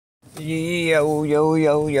Yo, yo,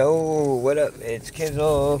 yo, yo, what up? It's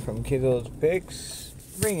Kizzle from Kizzle's Picks,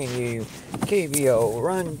 bringing you KBO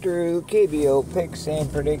Run Through, KBO Picks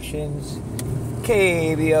and Predictions,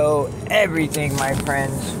 KBO everything, my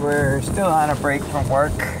friends. We're still on a break from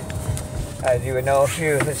work, as you would know if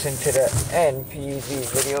you listen to the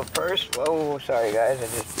NPZ video first. Whoa, sorry guys, I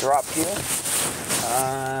just dropped you.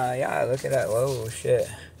 Yeah, look at that, whoa, shit.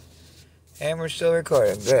 And we're still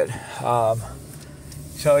recording, good.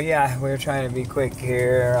 So yeah, we're trying to be quick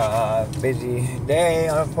here. Busy day,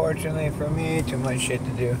 unfortunately for me. Too much shit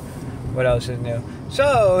to do. What else is new?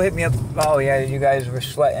 So hit me up. Oh yeah, you guys were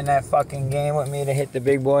sweating that fucking game with me to hit the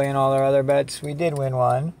big boy and all our other bets. We did win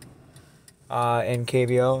one in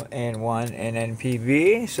KBO and one in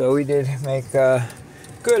NPB. So we did make a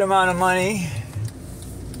good amount of money.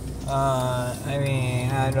 I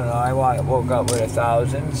mean, I don't know. I woke up with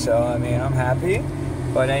 1,000, so I mean, I'm happy.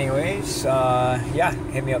 But anyways, yeah,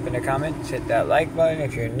 hit me up in the comments, hit that like button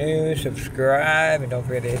if you're new, subscribe, and don't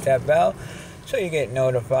forget to hit that bell so you get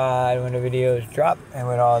notified when the videos drop. And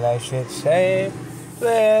with all that shit said,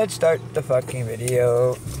 let's start the fucking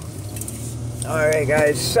video. Alright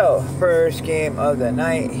guys, so first game of the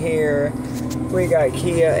night here, we got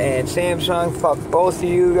Kia and Samsung. Fuck both of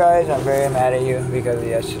you guys, I'm very mad at you because of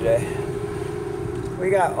yesterday. We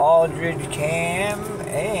got Aldridge Cam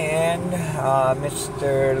and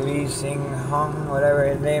Mr. Lee Sing Hung, whatever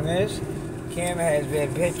his name is. Cam has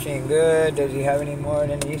been pitching good. Does he have any more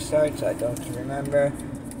than he starts? I don't remember.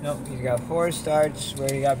 Nope, he's got 4 starts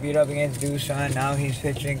where he got beat up against Doosan. Now he's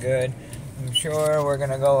pitching good. I'm sure we're going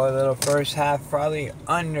to go a little first half, probably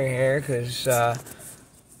under here, because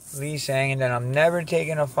Lee Sang, and then I'm never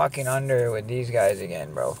taking a fucking under with these guys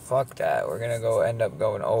again, bro. Fuck that. We're going to end up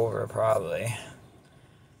going over, probably.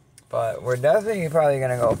 But we're definitely probably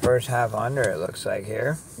going to go first half under, it looks like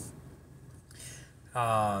here.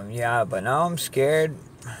 Yeah, but now I'm scared.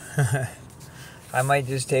 I might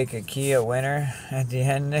just take a Kia winner at the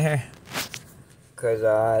end there. Because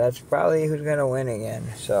that's probably who's going to win again.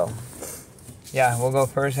 So, yeah, we'll go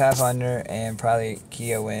first half under and probably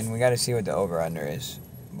Kia win. We got to see what the over-under is.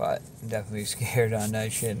 But I'm definitely scared on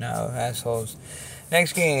that shit now, assholes.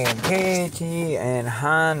 Next game, KT and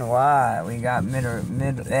Hanwha. We got Mr.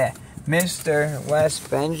 West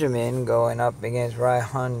Benjamin going up against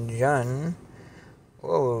Raihan Jun.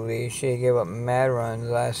 Holy shit, gave up mad runs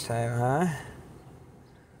last time, huh?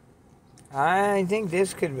 I think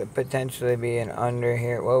this could potentially be an under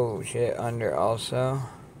here. Whoa, shit, under also.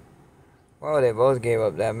 Whoa, they both gave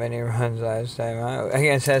up that many runs last time, huh?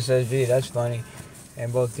 Against SSG, that's funny.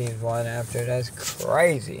 And both teams won after. That's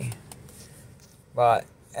crazy. But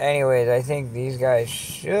anyways, I think these guys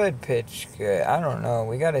should pitch good. I don't know.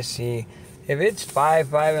 We got to see. If it's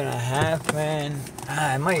 5.5, man,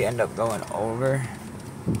 I might end up going over.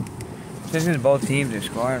 Just because both teams are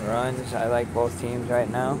scoring runs. I like both teams right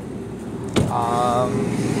now.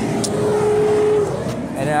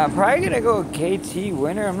 And I'm probably going to go KT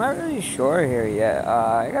winner. I'm not really sure here yet.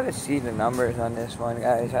 I got to see the numbers on this one,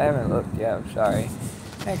 guys. I haven't looked yet. I'm sorry.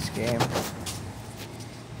 Next game.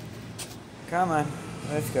 Come on.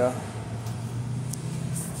 Let's go.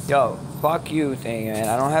 Yo, fuck you thing, man.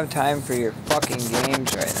 I don't have time for your fucking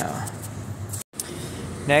games right now.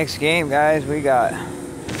 Next game, guys. We got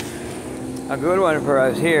a good one for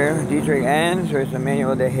us here. Dietrich Enns versus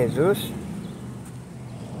Emmanuel de Jesus.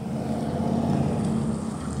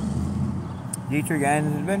 Dietrich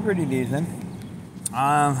Enns has been pretty decent.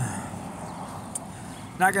 Not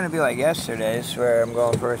going to be like yesterday's where I'm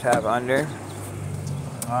going first half under.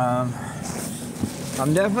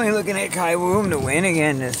 I'm definitely looking at Kai Woom to win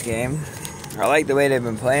again this game. I like the way they've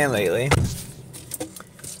been playing lately.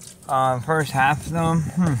 First half though,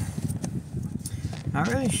 not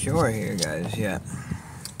really sure here, guys, yet.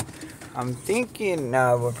 I'm thinking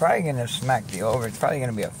we're probably going to smack the over. It's probably going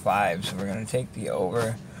to be a 5, so we're going to take the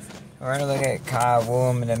over. We're going to look at Kai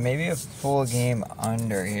Woom and then maybe a full game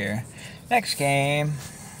under here. Next game.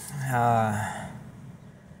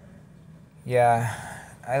 Yeah,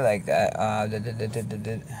 I like that.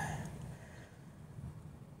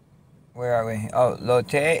 Where are we? Oh,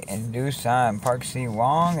 Lotte and Doosan. Park Si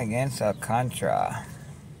Wong against Alcantara.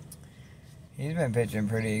 He's been pitching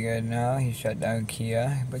pretty good now. He shut down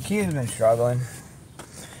Kia. But Kia's been struggling.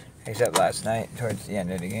 Except last night, towards the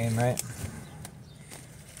end of the game, right?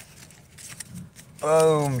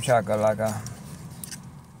 Boom, chakalaka.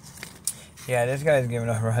 Yeah, this guy's giving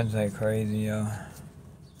up runs like crazy, yo.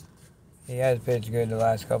 He has pitched good the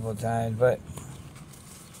last couple of times, but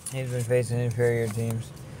he's been facing inferior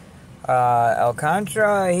teams.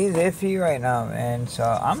 Alcantara, he's iffy right now, man. So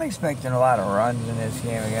I'm expecting a lot of runs in this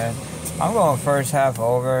game again. I'm going first half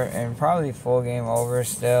over and probably full game over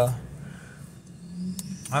still.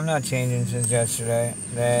 I'm not changing since yesterday.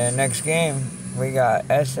 The next game, we got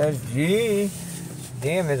SSG.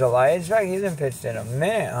 Damn, is Elias back? He hasn't pitched in a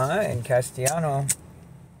minute, huh? And Castellano.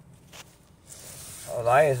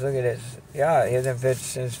 Elias, look at this. Yeah, he hasn't pitched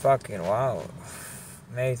since fucking, wow,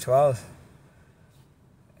 May 12th.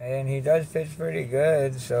 And he does pitch pretty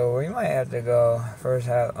good, so we might have to go first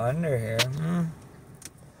half under here.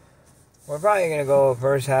 We're probably going to go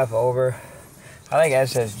first half over. I like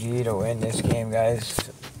SSG to win this game, guys.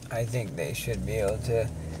 I think they should be able to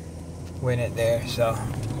win it there. So,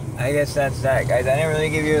 I guess that's that, guys. I didn't really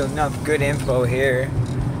give you enough good info here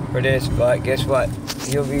for this, but guess what?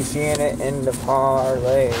 You'll be seeing it in the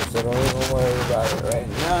parlay, so don't even worry about it right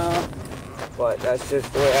now. But that's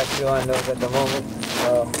just the way I feel on those at the moment.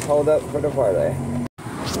 So, hold up for the parlay.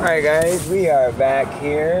 Alright, guys, we are back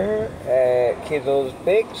here at Kizzle's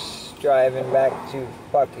Picks, driving back to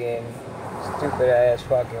fucking stupid ass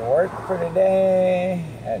fucking work for the day,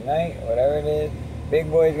 at night, whatever it is. Big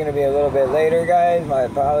boy's gonna be a little bit later, guys. My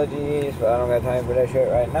apologies, but I don't got time for that shit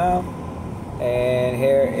right now. And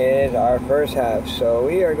here is our first half. So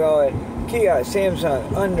we are going Kia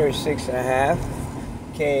Samsung under 6.5.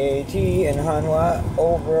 KT and Hanwha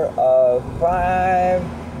over of 5.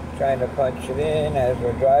 Trying to punch it in as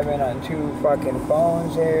we're driving on 2 fucking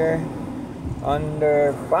phones here.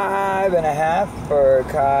 Under 5.5 for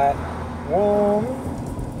Kai Woom.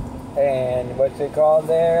 And what's it called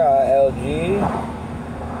there? LG.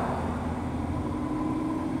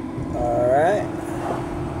 Alright.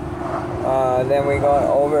 Then we're going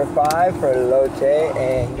over 5 for Lotte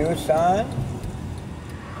and Doosan.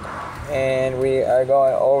 And we are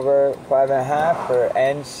going over 5.5 for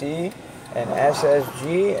NC and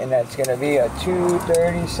SSG. And that's going to be a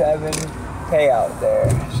 237 payout there.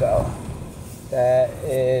 So that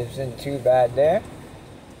isn't too bad there.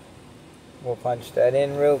 We'll punch that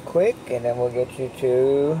in real quick, and then we'll get you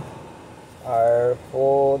to our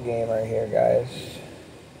full gamer here, guys.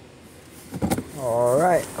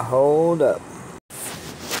 Alright, hold up.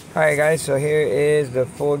 Alright, guys, so here is the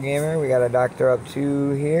full gamer. We got a doctor up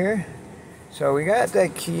 2 here. So we got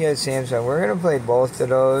that Kia Samsung. We're going to play both of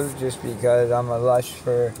those just because I'm a lush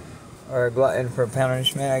for, or a glutton for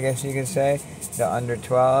punishment, I guess you could say. The under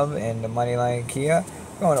 12 and the moneyline Kia.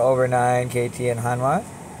 Going over 9, KT and Hanwha.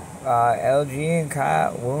 LG and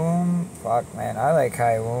Kai Woom. Fuck, man. I like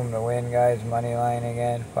Kai Woom to win, guys. Money line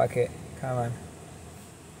again. Fuck it. Come on.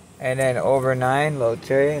 And then over 9,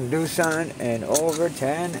 Lotte and Doosan. And over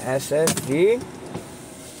 10, SSG.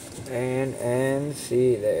 And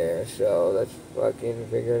NC there. So let's fucking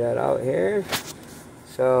figure that out here.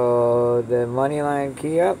 So the money line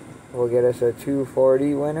Kia will get us a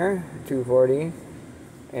 240 winner. 240.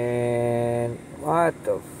 And what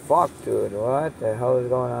the fuck, dude? What the hell is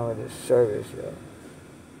going on with this service, yo?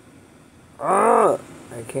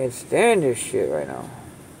 I can't stand this shit right now.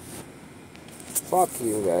 Fuck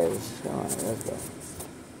you guys. Come on, let's go.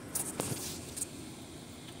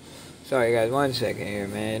 Sorry guys, 1 second here,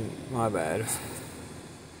 man. My bad.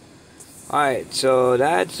 Alright, so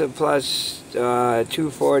that's a plus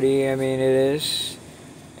 240, I mean it is.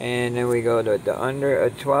 And then we go to the under a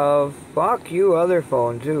 12. Fuck you, other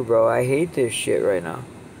phone too, bro. I hate this shit right now.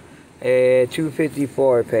 A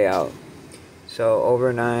 254 payout. So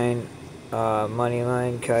over 9, money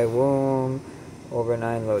line Kai Woom. Over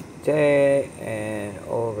 9 Lotte. And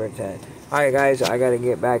over 10. Alright guys, I gotta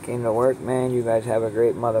get back into work, man. You guys have a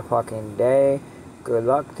great motherfucking day. Good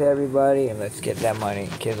luck to everybody. And let's get that money.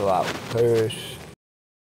 Kizzle out. Peace.